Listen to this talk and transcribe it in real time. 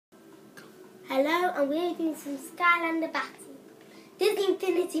Hello, and we're doing some Skylander battle. This is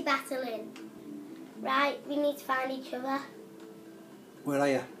Infinity battling. Right, we need to find each other. Where are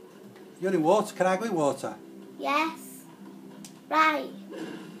you? You're in water. Can I go in water? Yes. Right.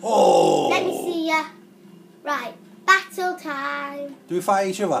 Oh! Let me see ya. Right, battle time. Do we fight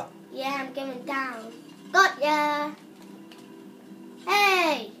each other? Yeah, I'm going down. Got ya.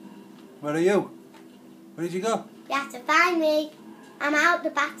 Hey! Where are you? Where did you go? You have to find me. I'm out the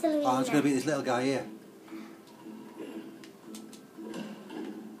battle arena. Oh, I'm just going to beat this little guy here.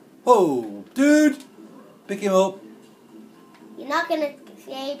 Oh, dude! Pick him up. You're not going to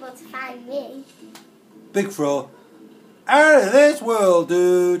be able to find me. Big throw. Out of this world,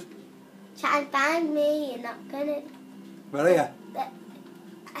 dude! Try and find me. You're not going to. Where are you?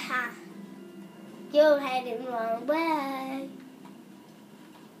 You're heading the wrong way.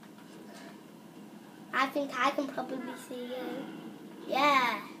 I think I can probably see you.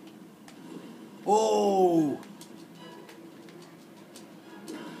 Yeah. Oh!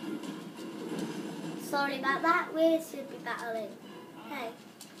 Sorry about that. We should be battling. Hey.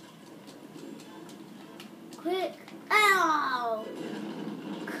 Quick. Oh!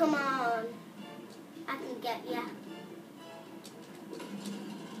 Come on. I can get you.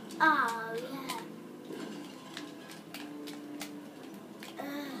 Oh, yeah.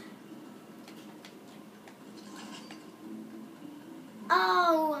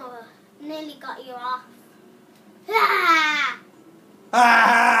 Oh, nearly got you off. Ah!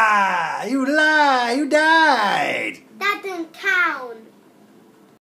 Ah!